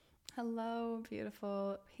Hello,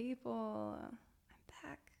 beautiful people. I'm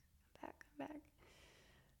back.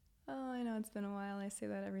 Oh, I know it's been a while. I say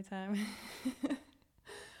that every time.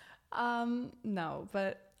 No,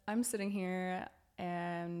 but I'm sitting here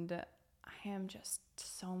and I am just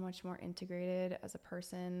so much more integrated as a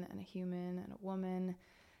person and a human and a woman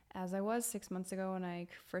as I was 6 months ago when I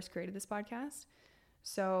first created this podcast.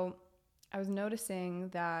 So I was noticing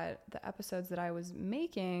that the episodes that I was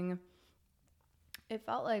making, it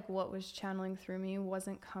felt like what was channeling through me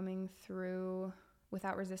wasn't coming through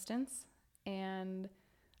without resistance. And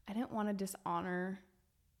I didn't want to dishonor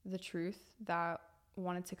the truth that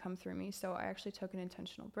wanted to come through me. So I actually took an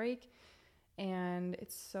intentional break. And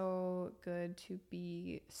it's so good to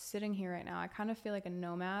be sitting here right now. I kind of feel like a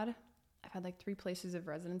nomad. I've had like 3 places of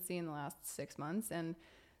residency in the last 6 months. And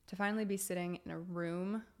to finally be sitting in a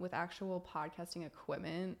room with actual podcasting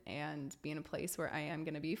equipment and be in a place where I am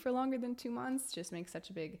going to be for longer than 2 months just makes such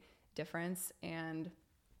a big difference. And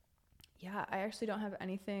yeah, I actually don't have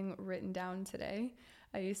anything written down today.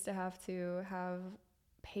 I used to have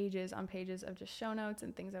pages on pages of just show notes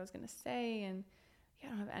and things I was going to say. And yeah, I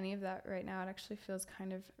don't have any of that right now. It actually feels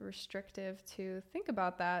kind of restrictive to think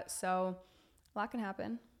about that. So a lot can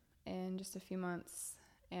happen in just a few months.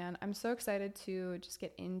 And I'm so excited to just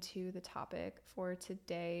get into the topic for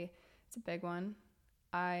today. It's a big one.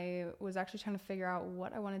 I was actually trying to figure out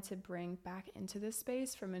what I wanted to bring back into this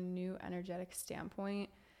space from a new energetic standpoint.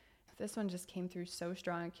 This one just came through so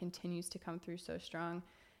strong. It continues to come through so strong.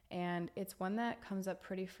 And it's one that comes up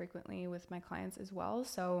pretty frequently with my clients as well.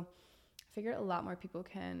 So I figured a lot more people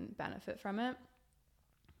can benefit from it.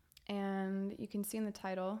 And you can see in the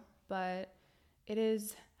title, but it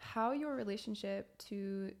is how your relationship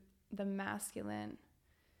to the masculine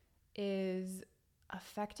is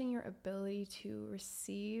affecting your ability to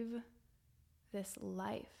receive this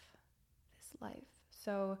life.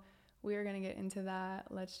 So we are going to get into that.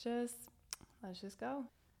 Let's just go.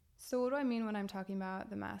 So what do I mean when I'm talking about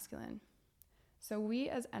the masculine? So we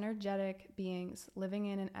as energetic beings living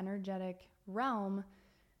in an energetic realm,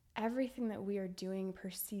 everything that we are doing,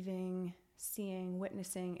 perceiving, seeing,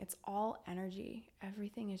 witnessing, it's all energy.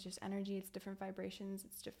 Everything is just energy. It's different vibrations.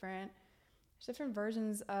 There's different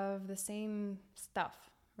versions of the same stuff,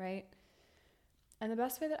 right? And the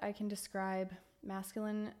best way that I can describe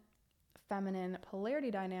masculine, feminine polarity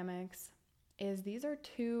dynamics is these are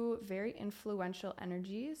 2 very influential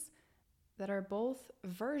energies that are both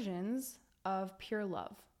versions of pure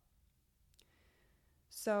love.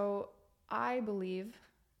 So I believe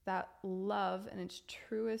that love in its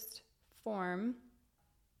truest form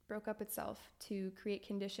broke up itself to create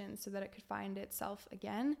conditions so that it could find itself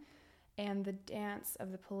again. And the dance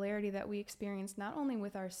of the polarity that we experience, not only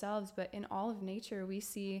with ourselves, but in all of nature, we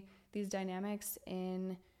see these dynamics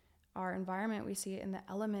in our environment. We see it in the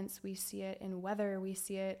elements. We see it in weather. We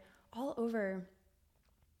see it all over.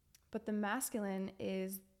 But the masculine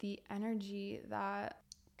is the energy that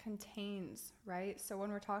contains, right? So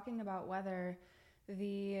when we're talking about weather,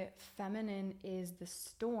 the feminine is the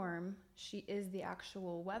storm. She is the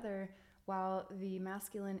actual weather, while the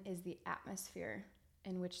masculine is the atmosphere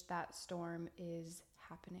in which that storm is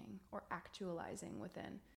happening or actualizing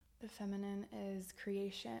within. The feminine is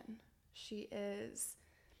creation. She is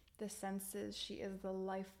the senses. She is the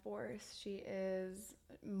life force. She is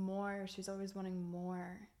more. She's always wanting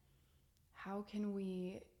more. How can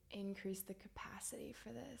we increase the capacity for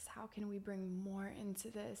this? How can we bring more into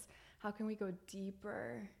this? How can we go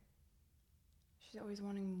deeper? She's always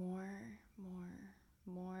wanting more.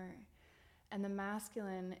 And the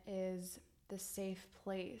masculine is the safe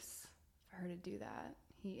place for her to do that.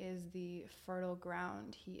 He is the fertile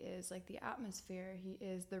ground. He is like the atmosphere. He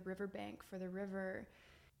is the riverbank for the river.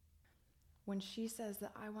 When she says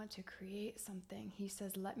that I want to create something, he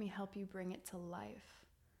says, let me help you bring it to life.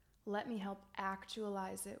 Let me help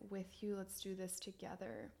actualize it with you. Let's do this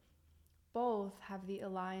together. Both have the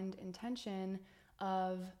aligned intention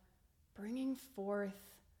of bringing forth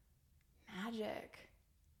magic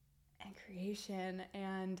and creation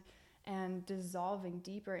and dissolving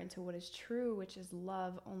deeper into what is true, which is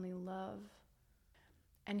love, only love.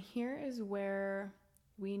 And here is where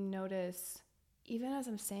we notice, even as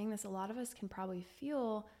I'm saying this, a lot of us can probably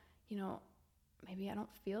feel, maybe I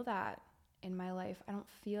don't feel that in my life. I don't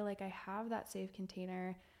feel like I have that safe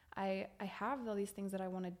container. I have all these things that I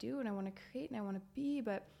want to do and I want to create and I want to be,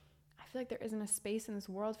 but I feel like there isn't a space in this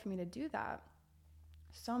world for me to do that.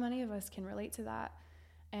 So many of us can relate to that.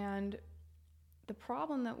 And the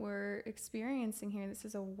problem that we're experiencing here, this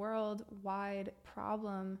is a worldwide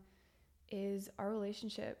problem, is our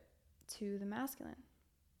relationship to the masculine.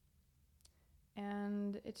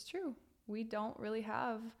 And it's true. We don't really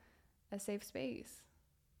have a safe space.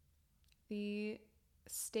 The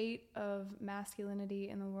state of masculinity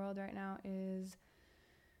in the world right now is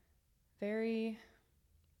very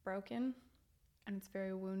broken, and it's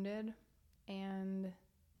very wounded, and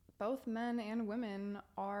both men and women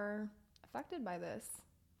are affected by this.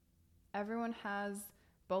 Everyone has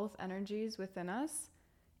both energies within us,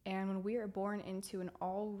 and when we are born into an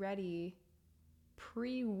already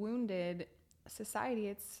pre-wounded society,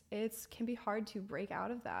 it can be hard to break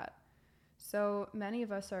out of that. So many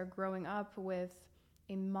of us are growing up with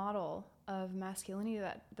a model of masculinity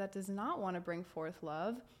that does not want to bring forth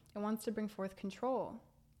love. It wants to bring forth control.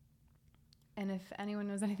 And if anyone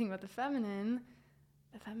knows anything about the feminine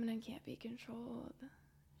can't be controlled.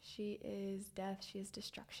 She is death, she is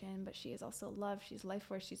destruction, but she is also love, she's life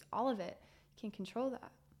force, she's all of it. You can't control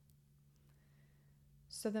that.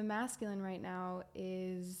 So the masculine right now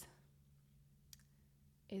is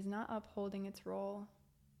not upholding its role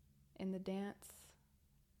in the dance.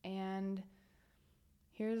 And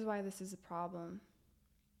here's why this is a problem.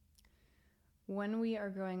 When we are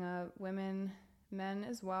growing up, women, men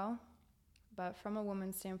as well, but from a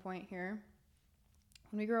woman's standpoint here,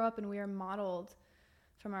 when we grow up and we are modeled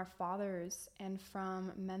from our fathers and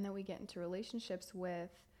from men that we get into relationships with,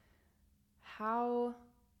 how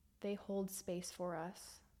they hold space for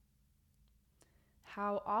us.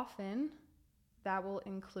 How often that will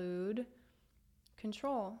include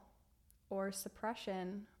control or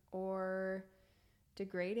suppression or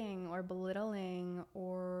degrading or belittling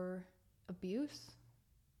or abuse.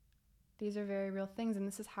 These are very real things, and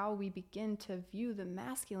this is how we begin to view the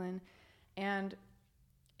masculine. And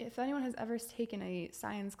if anyone has ever taken a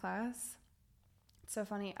science class, it's so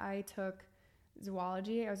funny, I took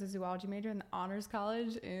zoology. I was a zoology major in the honors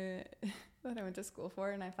college that I went to school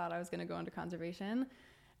for, and I thought I was going to go into conservation,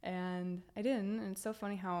 and I didn't. And it's so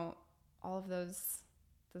funny how all of those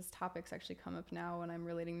topics actually come up now when I'm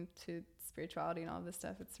relating to spirituality and all of this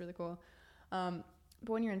stuff. It's really cool. But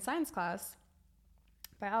when you're in science class,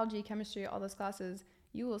 biology, chemistry, all those classes,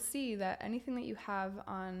 you will see that anything that you have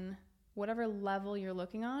on whatever level you're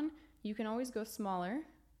looking on, you can always go smaller,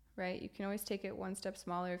 right? You can always take it one step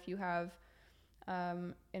smaller. If you have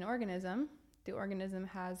an organism, the organism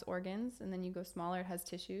has organs, and then you go smaller, it has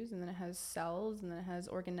tissues, and then it has cells, and then it has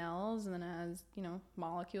organelles, and then it has,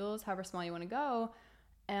 molecules, however small you want to go.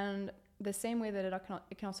 And the same way that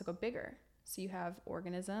it can also go bigger. So you have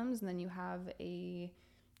organisms, and then you have a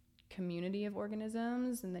community of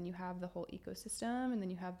organisms, and then you have the whole ecosystem, and then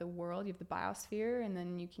you have the world, you have the biosphere, and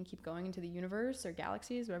then you can keep going into the universe or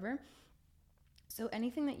galaxies, whatever. So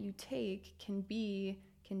anything that you take can be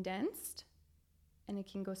condensed, and it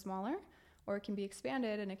can go smaller, or it can be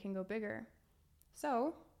expanded and it can go bigger.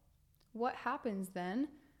 So what happens then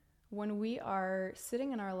when we are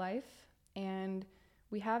sitting in our life and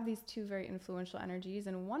we have these two very influential energies,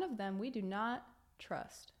 and one of them we do not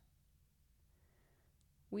trust?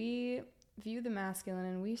 We view the masculine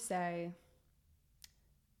and we say,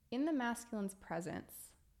 in the masculine's presence,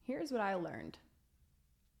 here's what I learned.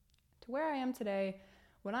 To where I am today,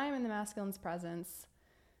 when I am in the masculine's presence,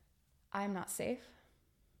 I am not safe.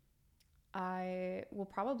 I will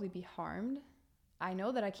probably be harmed. I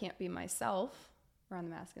know that I can't be myself around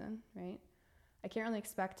the masculine, right? I can't really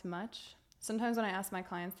expect much. Sometimes when I ask my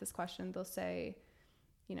clients this question, they'll say,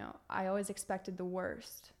 I always expected the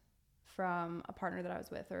worst from a partner that I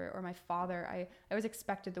was with, or my father. I always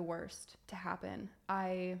expected the worst to happen.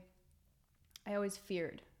 I always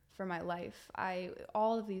feared for my life.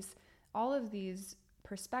 All of these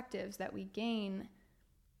perspectives that we gain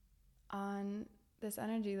on this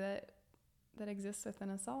energy that exists within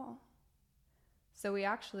us all. So we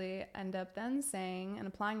actually end up then saying and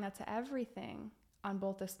applying that to everything on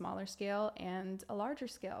both a smaller scale and a larger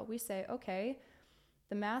scale. We say, okay,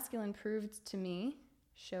 the masculine proved to me,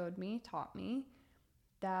 showed me, taught me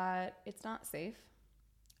that it's not safe.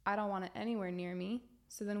 I don't want it anywhere near me.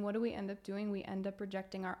 So then what do we end up doing? We end up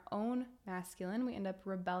rejecting our own masculine. We end up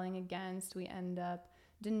rebelling against. We end up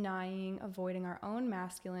denying, avoiding our own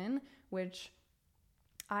masculine, which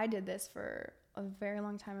I did this for a very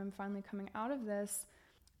long time. I'm finally coming out of this.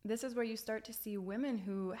 This is where you start to see women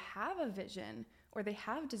who have a vision, or they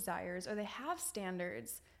have desires, or they have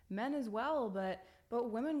standards, men as well, but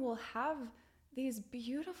women will have these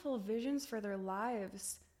beautiful visions for their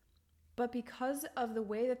lives. But because of the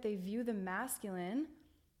way that they view the masculine,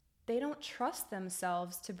 they don't trust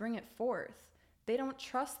themselves to bring it forth. They don't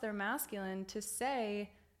trust their masculine to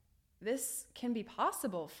say, this can be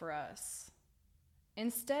possible for us.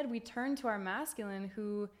 Instead, we turn to our masculine,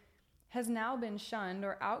 who has now been shunned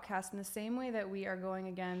or outcast in the same way that we are going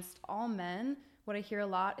against all men. What I hear a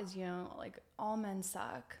lot is, all men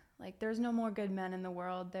suck. Like, there's no more good men in the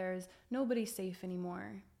world. There's nobody safe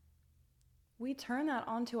anymore. We turn that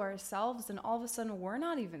onto ourselves, and all of a sudden we're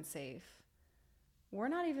not even safe. We're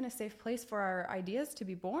not even a safe place for our ideas to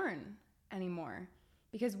be born anymore,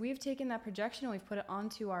 because we've taken that projection and we've put it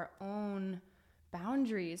onto our own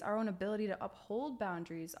boundaries, our own ability to uphold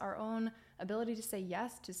boundaries, our own ability to say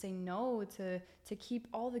yes, to say no, to keep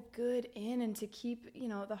all the good in and to keep,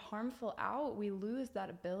 the harmful out. We lose that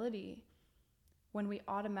ability when we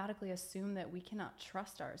automatically assume that we cannot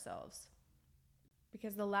trust ourselves.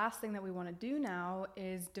 Because the last thing that we want to do now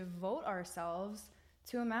is devote ourselves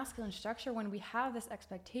to a masculine structure when we have this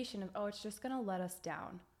expectation of, oh, it's just going to let us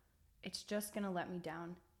down. It's just going to let me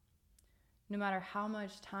down. No matter how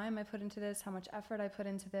much time I put into this, how much effort I put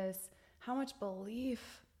into this, how much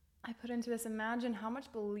belief I put into this, imagine how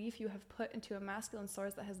much belief you have put into a masculine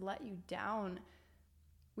source that has let you down.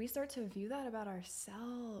 We start to view that about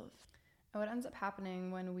ourselves. And what ends up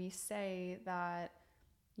happening when we say that,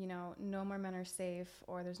 no more men are safe,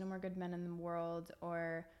 or there's no more good men in the world,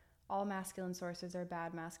 or all masculine sources are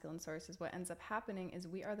bad masculine sources, what ends up happening is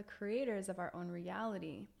we are the creators of our own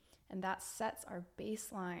reality. And that sets our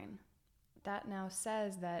baseline. That now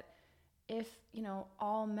says that if,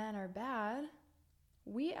 all men are bad,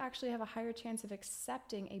 we actually have a higher chance of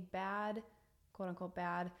accepting a bad, quote unquote,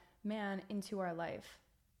 bad man into our life.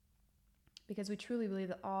 Because we truly believe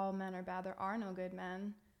that all men are bad. There are no good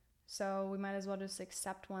men. So we might as well just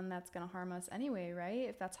accept one that's going to harm us anyway, right?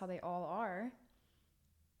 If that's how they all are.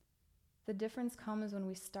 The difference comes when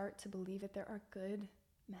we start to believe that there are good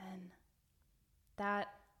men. That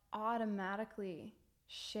automatically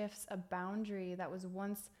shifts a boundary that was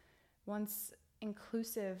once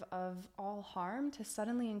inclusive of all harm to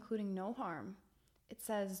suddenly including no harm. It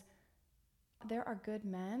says, there are good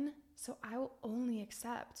men, so I will only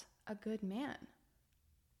accept a good man.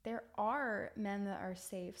 There are men that are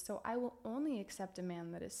safe, so I will only accept a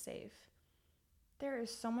man that is safe. There is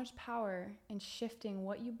so much power in shifting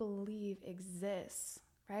what you believe exists,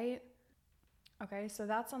 right? Okay, so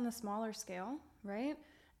that's on the smaller scale, right?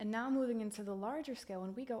 And now moving into the larger scale,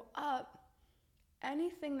 when we go up,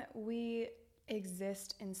 anything that we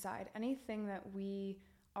exist inside, anything that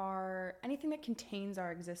contains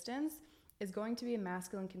our existence is going to be a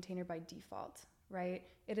masculine container by default, right?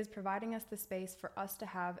 It is providing us the space for us to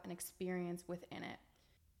have an experience within it.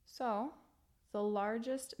 So the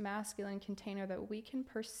largest masculine container that we can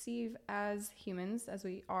perceive as humans, as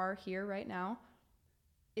we are here right now,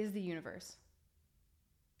 is the universe.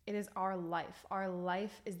 It is our life. Our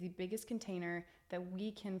life is the biggest container that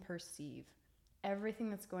we can perceive. Everything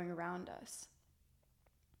that's going around us.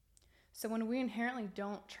 So when we inherently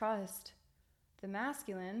don't trust the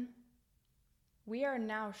masculine, we are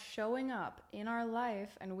now showing up in our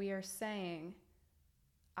life and we are saying,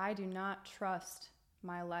 I do not trust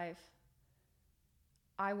my life.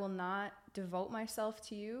 I will not devote myself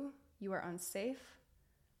to you. You are unsafe.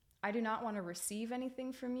 I do not want to receive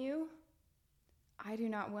anything from you. I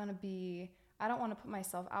don't want to put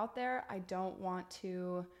myself out there. I don't want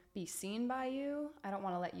to be seen by you. I don't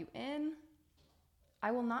want to let you in.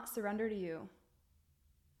 I will not surrender to you.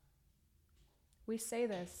 We say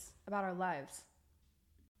this about our lives.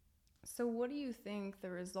 So what do you think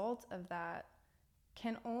the result of that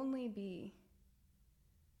can only be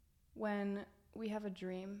when we have a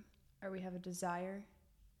dream, or we have a desire,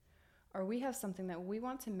 or we have something that we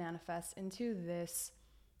want to manifest into this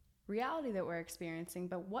reality that we're experiencing?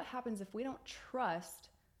 But what happens if we don't trust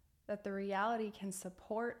that the reality can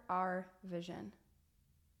support our vision?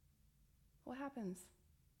 What happens?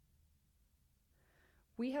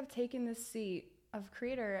 We have taken this seat of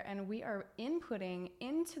creator and we are inputting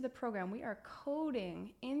into the program. We are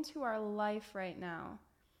coding into our life right now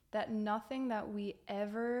that nothing that we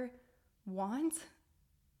ever want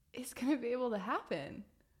is going to be able to happen.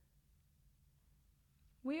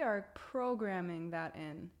 We are programming that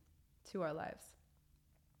in to our lives.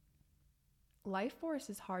 Life force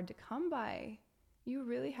is hard to come by. You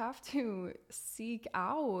really have to seek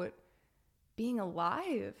out being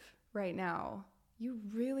alive right now. You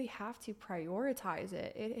really have to prioritize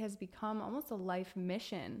it. It has become almost a life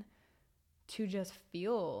mission to just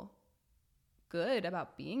feel good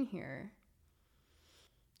about being here.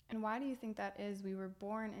 And why do you think that is? We were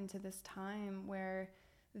born into this time where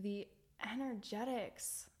the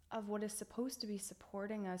energetics of what is supposed to be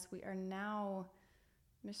supporting us, we are now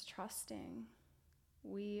mistrusting.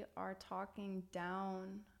 We are talking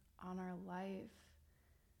down on our life.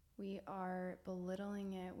 We are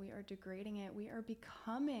belittling it. We are degrading it. We are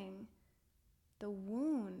becoming the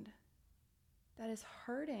wound that is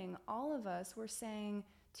hurting all of us. We're saying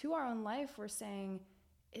to our own life, we're saying,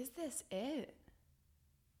 is this it?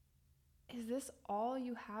 Is this all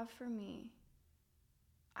you have for me?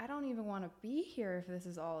 I don't even want to be here if this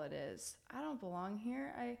is all it is. I don't belong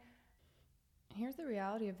here. Here's the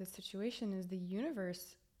reality of this situation is the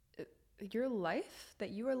universe, your life that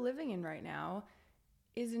you are living in right now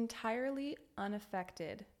is entirely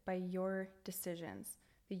unaffected by your decisions.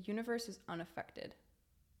 The universe is unaffected.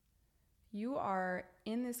 You are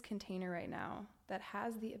in this container right now that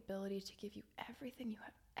has the ability to give you everything you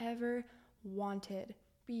have ever wanted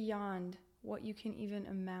beyond what you can even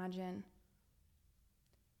imagine.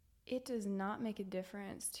 It does not make a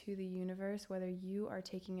difference to the universe whether you are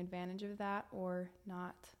taking advantage of that or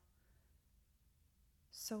not.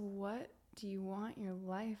 So what do you want your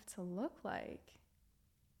life to look like?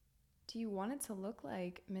 Do you want it to look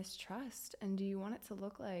like mistrust? And do you want it to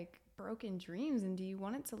look like broken dreams? And do you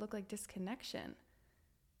want it to look like disconnection?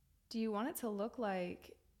 Do you want it to look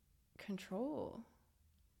like control?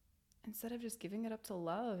 Instead of just giving it up to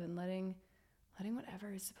love and letting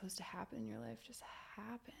whatever is supposed to happen in your life just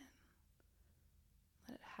happen.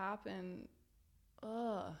 Let it happen.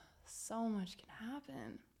 So much can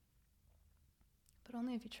happen. But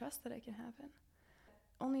only if you trust that it can happen.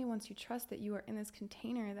 Only once you trust that you are in this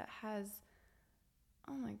container that has,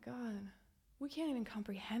 oh my God, we can't even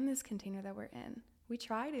comprehend this container that we're in. We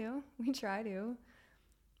try to.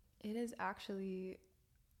 It is actually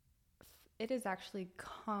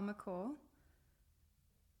comical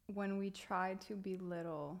when we try to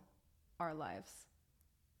belittle our lives.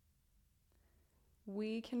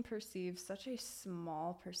 We can perceive such a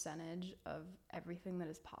small percentage of everything that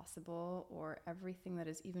is possible or everything that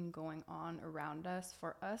is even going on around us.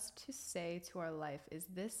 For us to say to our life, is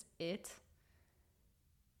this it?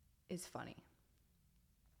 Is funny.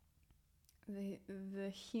 The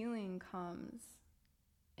healing comes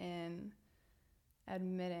in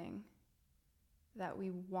admitting that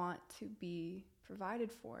we want to be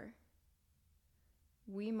provided for.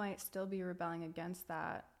 We might still be rebelling against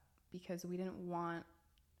that because we didn't want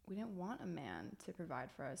a man to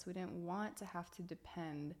provide for us. We didn't want to have to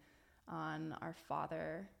depend on our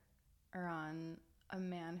father or on a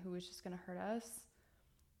man who was just going to hurt us.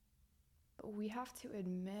 But we have to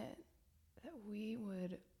admit that we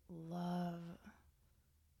would love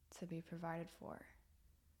to be provided for.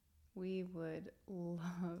 We would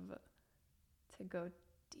love to go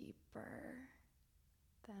deeper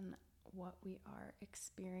than what we are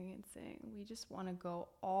experiencing. We just want to go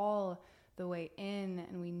all the way in,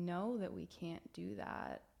 and we know that we can't do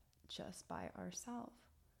that just by ourselves.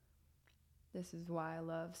 This is why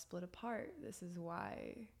love split apart. This is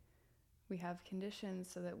why we have conditions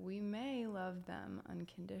so that we may love them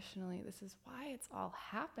unconditionally. This is why it's all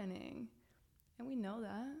happening, and we know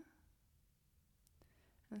that.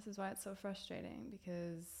 And this is why it's so frustrating,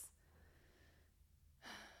 because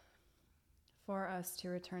for us to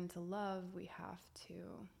return to love, we have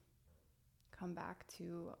to come back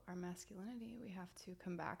to our masculinity. We have to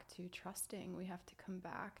come back to trusting. We have to come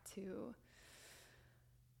back to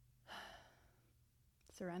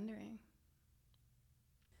surrendering.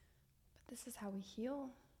 But this is how we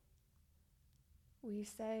heal. We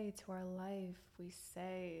say to our life,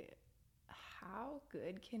 how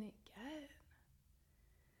good can it get?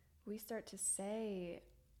 We start to say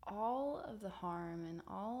all of the harm and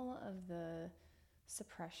all of the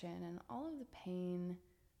suppression and all of the pain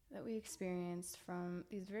that we experienced from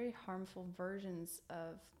these very harmful versions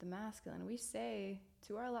of the masculine. We say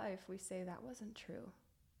to our life, that wasn't true.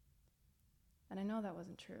 And I know that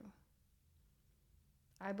wasn't true.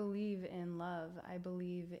 I believe in love. I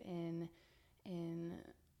believe in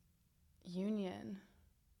union.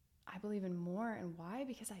 I believe in more. And why?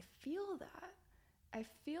 Because I feel that. I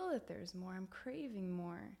feel that there's more. I'm craving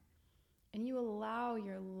more. And you allow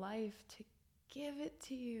your life to give it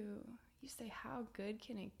to you. You say, how good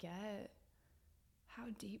can it get? How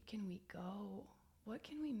deep can we go? What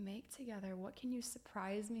can we make together? What can you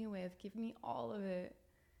surprise me with? Give me all of it.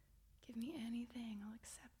 Give me anything. I'll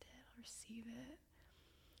accept it. I'll receive it.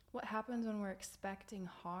 What happens when we're expecting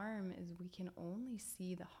harm is we can only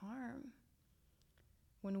see the harm.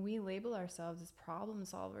 When we label ourselves as problem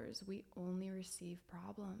solvers, we only receive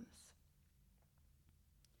problems.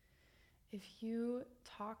 If you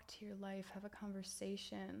talk to your life, have a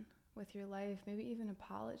conversation with your life, maybe even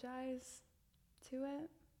apologize to it.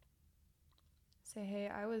 Say, hey,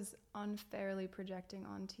 I was unfairly projecting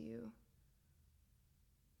onto you.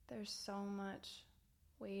 There's so much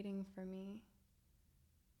waiting for me.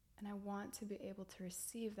 And I want to be able to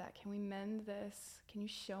receive that. Can we mend this? Can you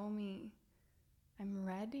show me? I'm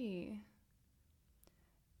ready.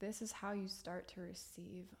 This is how you start to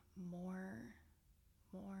receive more.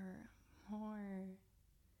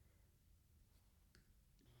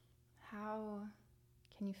 How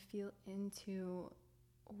can you feel into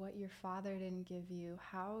what your father didn't give you?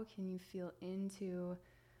 How can you feel into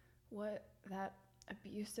what that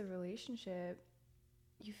abusive relationship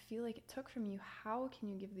you feel like it took from you? How can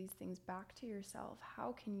you give these things back to yourself?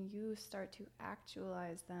 How can you start to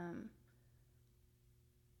actualize them?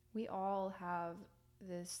 We all have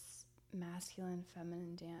this masculine,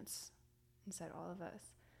 feminine dance inside all of us.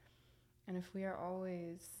 And if we are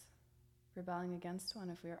always rebelling against one,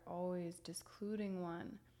 if we are always discluding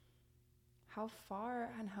one, how far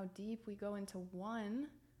and how deep we go into one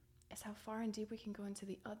is how far and deep we can go into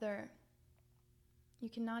the other. You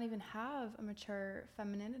cannot even have a mature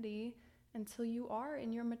femininity until you are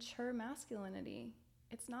in your mature masculinity.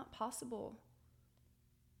 It's not possible.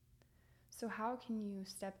 So how can you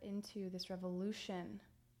step into this revolution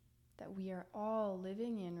that we are all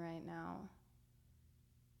living in right now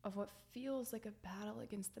of what feels like a battle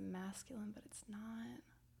against the masculine, but it's not.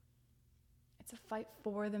 It's a fight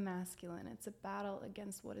for the masculine. It's a battle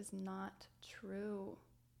against what is not true.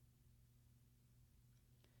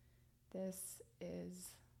 This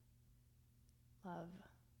is love.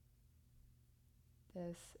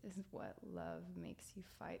 This is what love makes you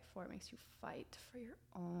fight for. It makes you fight for your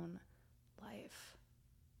own life.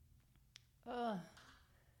 Ugh.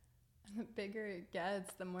 And the bigger it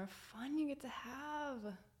gets, the more fun you get to have.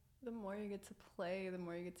 The more you get to play, the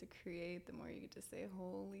more you get to create, the more you get to say,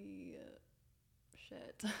 holy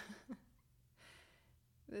shit.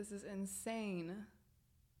 This is insane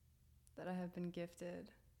that I have been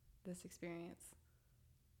gifted this experience.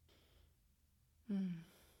 I'm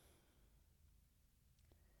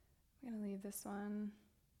going to leave this one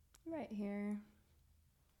right here.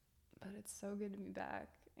 But it's so good to be back,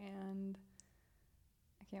 and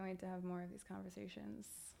I can't wait to have more of these conversations.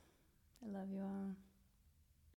 I love you all.